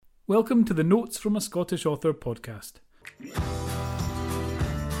Welcome to the Notes from a Scottish Author podcast.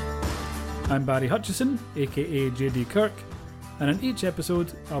 I'm Barry Hutchison, aka JD Kirk, and in each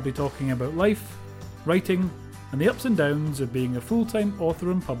episode I'll be talking about life, writing, and the ups and downs of being a full-time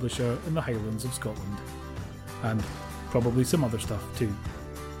author and publisher in the Highlands of Scotland. And probably some other stuff too.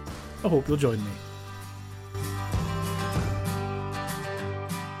 I hope you'll join me.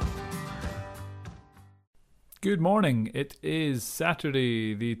 Good morning. It is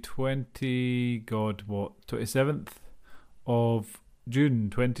Saturday, the 27th of June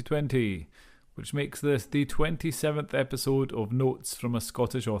 2020, which makes this the 27th episode of Notes from a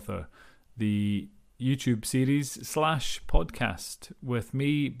Scottish Author, the YouTube series / podcast with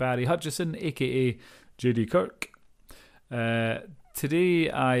me, Barry Hutchison, aka JD Kirk.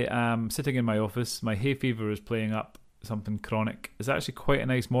 Today I am sitting in my office. My hay fever is playing up something chronic. It's actually quite a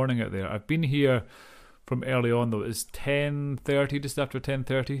nice morning out there. I've been here from early on though. It's 10:30, just after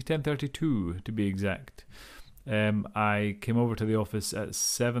 10:30, 10:32 to be exact. I came over to the office at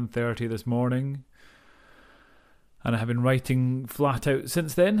 7:30 this morning, and I have been writing flat out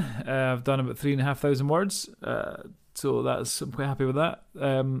since then. I've done about 3,500 words, so I'm quite happy with that.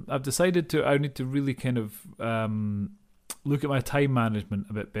 I've decided I need to really kind of look at my time management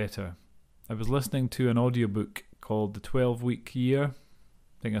a bit better. I was listening to an audiobook called The 12-Week Year,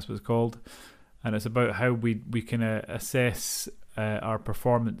 I think that's what it's called. And it's about how we can assess our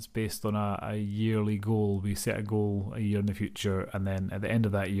performance based on a yearly goal. We set a goal a year in the future, and then at the end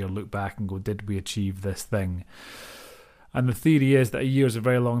of that year look back and go, did we achieve this thing? And the theory is that a year is a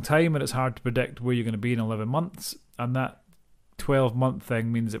very long time, and it's hard to predict where you're going to be in 11 months. And that 12-month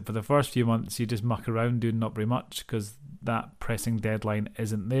thing means that for the first few months you just muck around doing not very much because that pressing deadline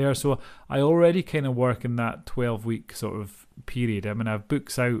isn't there. So I already kind of work in that 12-week sort of period. I mean, I have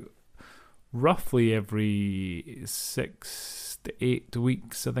books out roughly every 6 to 8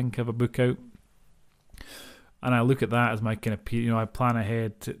 weeks. I think I have a book out, and I look at that as my kind of period. I plan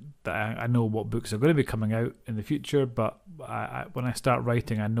ahead that I know what books are going to be coming out in the future, but when I start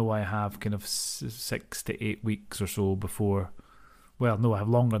writing, I know I have kind of 6 to 8 weeks or so before. Well, no, I have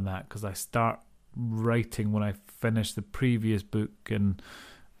longer than that because I start writing when I finish the previous book, and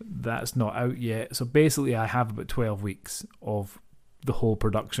that's not out yet. So basically I have about 12 weeks of the whole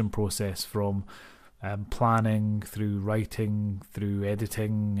production process, from planning through writing through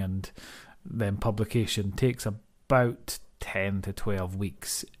editing and then publication. Takes about 10 to 12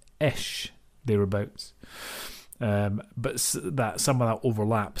 weeks ish, thereabouts. But that some of that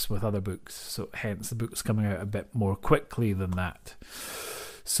overlaps with other books, so hence the book's coming out a bit more quickly than that.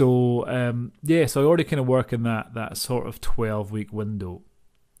 So so I already kind of work in that sort of 12-week window.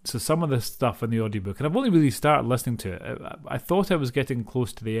 So some of the stuff in the audiobook, and I've only really started listening to it. I thought I was getting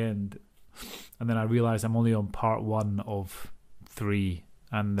close to the end, and then I realised I'm only on part 1 of 3,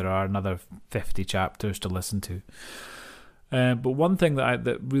 and there are another 50 chapters to listen to. But one thing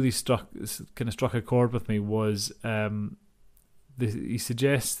that really struck a chord with me was the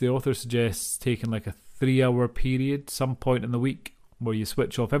author suggests taking like a 3-hour period, some point in the week, where you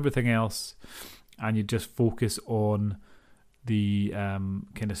switch off everything else and you just focus on the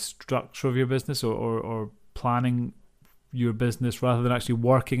kind of structure of your business or planning your business rather than actually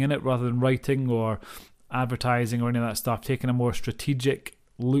working in it, rather than writing or advertising or any of that stuff, taking a more strategic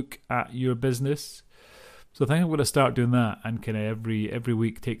look at your business. So I think I'm going to start doing that, and kind of every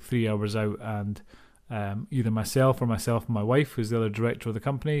week take 3 hours out, and either myself and my wife, who's the other director of the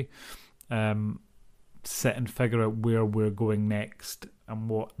company, sit and figure out where we're going next and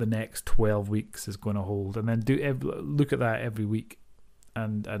what the next 12 weeks is going to hold, and then look at that every week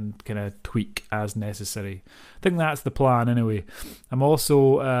and kind of tweak as necessary. I think that's the plan anyway. I'm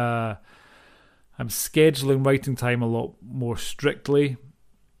also I'm scheduling writing time a lot more strictly,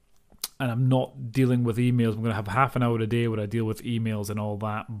 and I'm not dealing with emails. I'm going to have half an hour a day where I deal with emails and all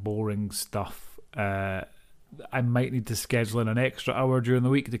that boring stuff. I might need to schedule in an extra hour during the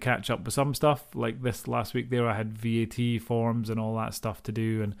week to catch up with some stuff. Like this last week there, I had VAT forms and all that stuff to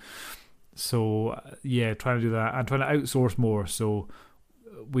do, and so trying to do that. I'm trying to outsource more. So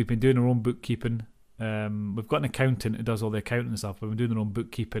we've been doing our own bookkeeping. We've got an accountant who does all the accounting stuff. We've been doing our own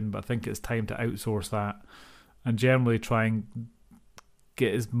bookkeeping, but I think it's time to outsource that and generally try and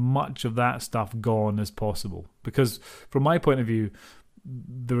get as much of that stuff gone as possible. Because from my point of view,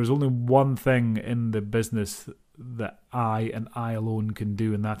 there is only one thing in the business that I alone can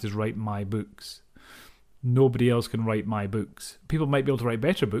do, and that is write my books. Nobody else can write my books. People might be able to write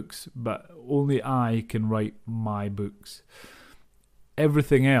better books, but only I can write my books.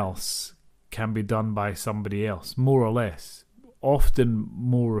 Everything else can be done by somebody else, more or less, often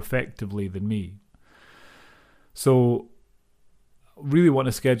more effectively than me. So really want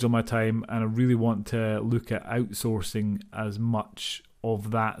to schedule my time, and I really want to look at outsourcing as much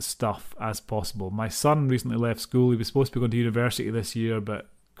of that stuff as possible. My son recently left school. He was supposed to be going to university this year, but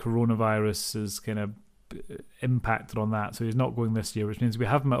coronavirus has kind of impacted on that, so he's not going this year, which means we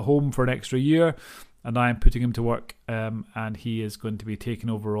have him at home for an extra year, and I am putting him to work, and he is going to be taking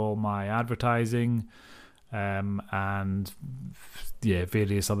over all my advertising, and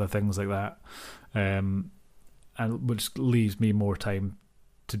various other things like that, and which leaves me more time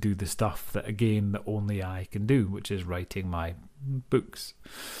to do the stuff that only I can do, which is writing my books.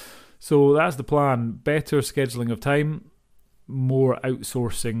 So that's the plan: better scheduling of time, more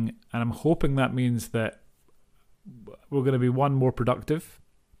outsourcing, and I'm hoping that means that we're going to be more productive,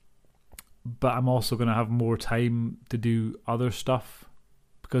 but I'm also going to have more time to do other stuff,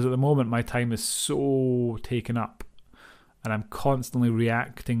 because at the moment my time is so taken up and I'm constantly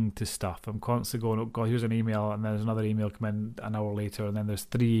reacting to stuff. I'm constantly going, oh God, here's an email, and then there's another email come in an hour later, and then there's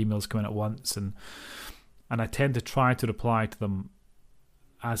 3 emails coming at once, and I tend to try to reply to them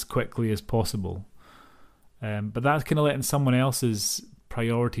as quickly as possible. But that's kind of letting someone else's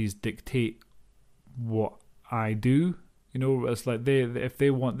priorities dictate what I do. It's like if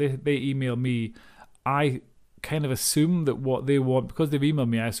they email me, I kind of assume that what they want, because they've emailed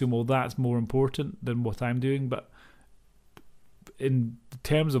me, I assume, well, that's more important than what I'm doing. But in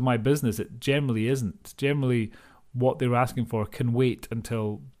terms of my business, it generally isn't. Generally, what they're asking for can wait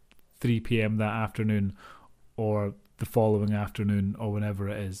until 3 p.m. that afternoon, or the following afternoon, or whenever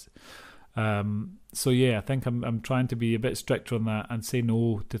it is. So yeah, I think I'm trying to be a bit stricter on that and say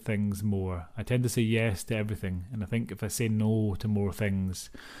no to things more. I tend to say yes to everything, and I think if I say no to more things,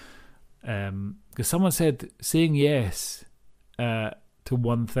 because someone said saying yes to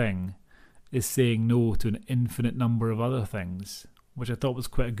one thing is saying no to an infinite number of other things, which I thought was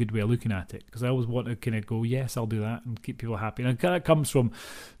quite a good way of looking at it, because I always want to kind of go, yes, I'll do that, and keep people happy. And that comes from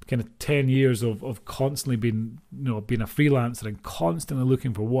kind of 10 years of constantly being a freelancer and constantly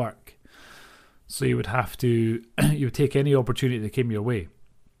looking for work. So you would have to, you would take any opportunity that came your way,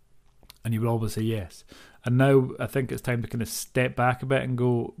 and you would always say yes. And now I think it's time to kind of step back a bit and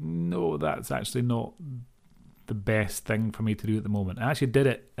go, no, that's actually not the best thing for me to do at the moment. I actually did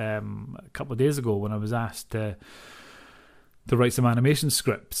it a couple of days ago when I was asked to write some animation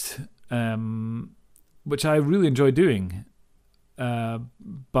scripts, which I really enjoy doing.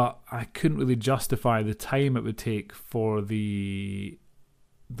 But I couldn't really justify the time it would take for the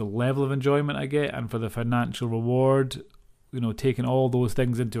level of enjoyment I get and for the financial reward. Taking all those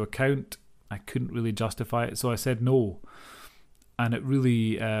things into account, I couldn't really justify it, so I said no. And it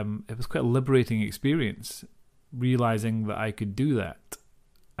really, it was quite a liberating experience, realising that I could do that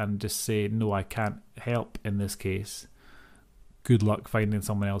and just say, no, I can't help in this case. Good luck finding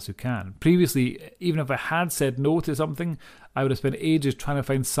someone else who can. Previously, even if I had said no to something, I would have spent ages trying to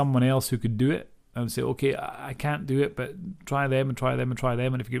find someone else who could do it. I would say, okay, I can't do it, but try them and try them and try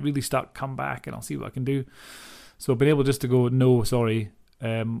them, and if you get really stuck, come back and I'll see what I can do. So being able just to go, no, sorry,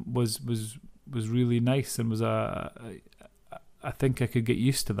 was really nice, and was I think I could get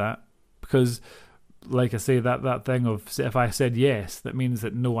used to that, because, like I say, that thing of, if I said yes, that means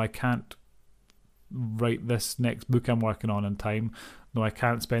that no, I can't write this next book I'm working on in time. No, I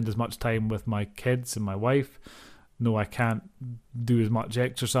can't spend as much time with my kids and my wife. No, I can't do as much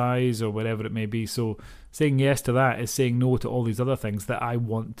exercise or whatever it may be. So saying yes to that is saying no to all these other things that I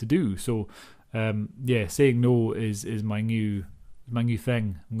want to do. So saying no is my new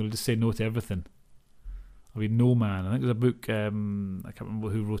thing. I'm going to just say no to everything. I'll be no man. I think there's a book, I can't remember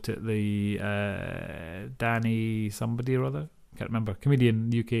who wrote it, the Danny somebody or other, can't remember,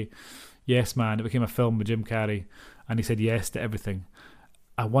 comedian UK, Yes Man. It became a film with Jim Carrey, and he said yes to everything.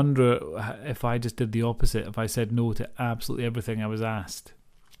 I wonder if I just did the opposite, if I said no to absolutely everything I was asked,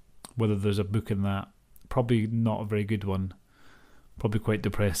 whether there's a book in that. Probably not a very good one, probably quite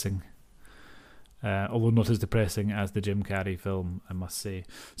depressing. Although not as depressing as the Jim Carrey film, I must say.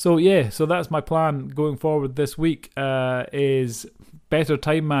 So that's my plan going forward this week, is better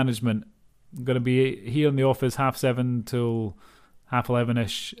time management. I'm going to be here in the office 7:30 till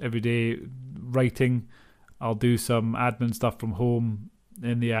 11:30ish every day writing. I'll do some admin stuff from home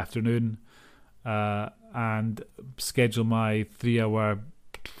in the afternoon, and schedule my 3-hour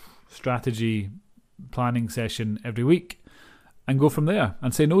strategy planning session every week, and go from there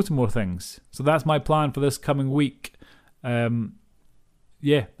and say no to more things. So that's my plan for this coming week.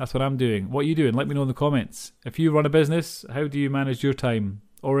 That's what I'm doing. What are you doing? Let me know in the comments. If you run a business, how do you manage your time?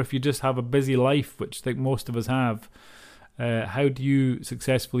 Or if you just have a busy life, which I think most of us have, how do you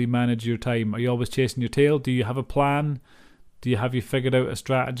successfully manage your time? Are you always chasing your tail? Do you have a plan? Have you figured out a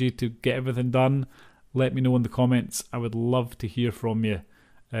strategy to get everything done? let me know in the comments. I would love to hear from you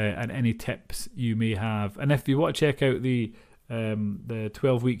and any tips you may have. And if you want to check out the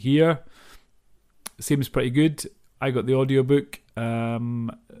 12-week year, seems pretty good. I got the audiobook.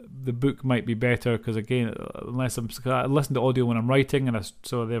 The book might be better because, again, I listen to audio when I'm writing, and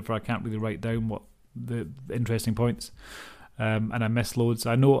so therefore I can't really write down what the interesting points. And I miss loads.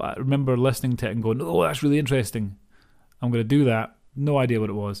 I remember listening to it and going, "Oh, that's really interesting. I'm going to do that." No idea what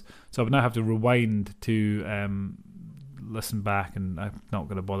it was, so I would now have to rewind to listen back, and I'm not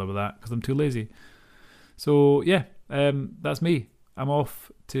going to bother with that because I'm too lazy. So yeah, that's me. I'm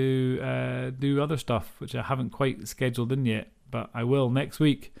off to do other stuff which I haven't quite scheduled in yet, but I will next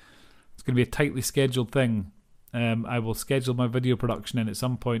week. It's going to be a tightly scheduled thing. I will schedule my video production in at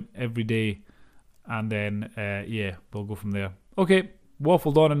some point every day, and then we'll go from there. Okay,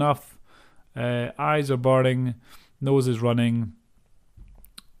 waffled on enough. Eyes are burning, nose is running,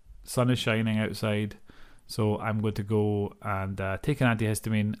 sun is shining outside, so I'm going to go and take an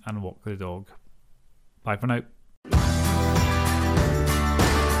antihistamine and walk the dog. Bye for now.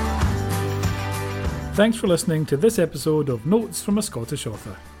 Thanks for listening to this episode of Notes from a Scottish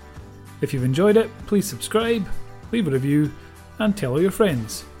Author. If you've enjoyed it, please subscribe, leave a review, and tell all your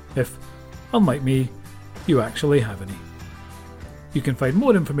friends, if, unlike me, you actually have any. You can find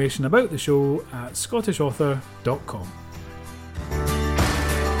more information about the show at scottishauthor.com.